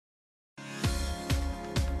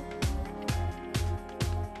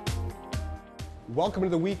Welcome to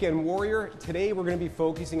the Weekend Warrior. Today we're going to be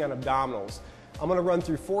focusing on abdominals. I'm going to run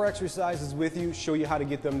through 4 exercises with you, show you how to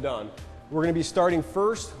get them done. We're going to be starting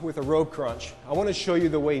first with a rope crunch. I want to show you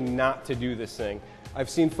the way not to do this thing. I've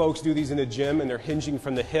seen folks do these in the gym and they're hinging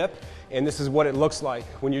from the hip, and this is what it looks like.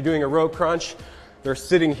 When you're doing a rope crunch, they're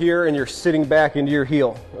sitting here and you're sitting back into your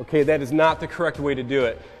heel. Okay, that is not the correct way to do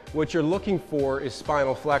it. What you're looking for is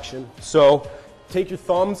spinal flexion. So take your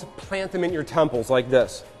thumbs, plant them in your temples like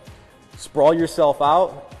this. Sprawl yourself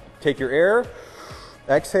out, take your air,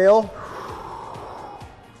 exhale,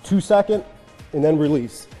 2 seconds, and then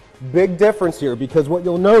release. Big difference here, because what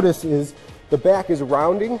you'll notice is the back is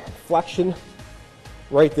rounding, flexion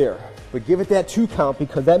right there. But give it that 2 count,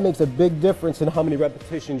 because that makes a big difference in how many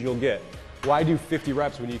repetitions you'll get. Why do 50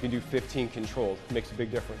 reps when you can do 15 controlled? It makes a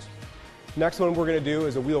big difference. Next one we're going to do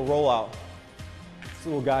is a wheel rollout. This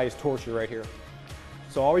little guy is torture right here.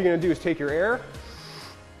 So all you're going to do is take your air,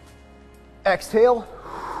 exhale,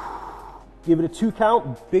 give it a 2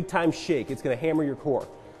 count, big time shake. It's going to hammer your core.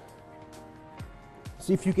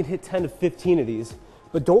 See if you can hit 10 to 15 of these,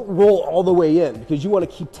 but don't roll all the way in, because you want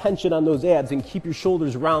to keep tension on those abs and keep your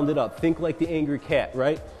shoulders rounded up. Think like the angry cat,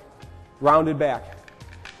 right? Rounded back.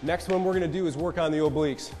 Next one we're going to do is work on the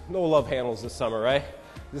obliques. No love handles this summer, right?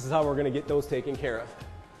 This is how we're going to get those taken care of.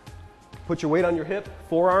 Put your weight on your hip,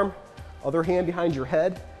 forearm, other hand behind your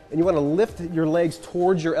head, and you want to lift your legs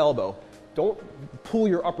towards your elbow. Don't pull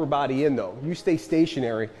your upper body in though. You stay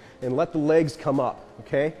stationary and let the legs come up,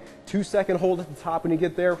 okay? 2 second hold at the top when you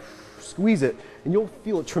get there, squeeze it, and you'll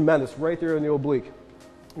feel it tremendous right there in the oblique.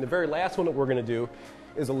 And the very last one that we're gonna do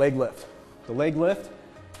is a leg lift. The leg lift,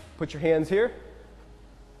 put your hands here,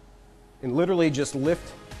 and literally just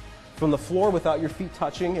lift from the floor without your feet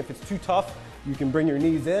touching. If it's too tough, you can bring your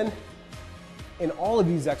knees in. In all of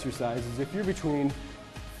these exercises, if you're between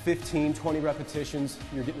 15, 20 repetitions,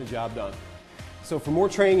 you're getting the job done. So for more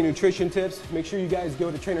training and nutrition tips, make sure you guys go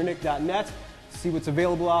to trainernick.net, see what's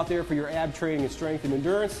available out there for your ab training and strength and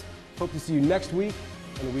endurance. Hope to see you next week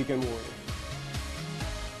on the Weekend Warrior.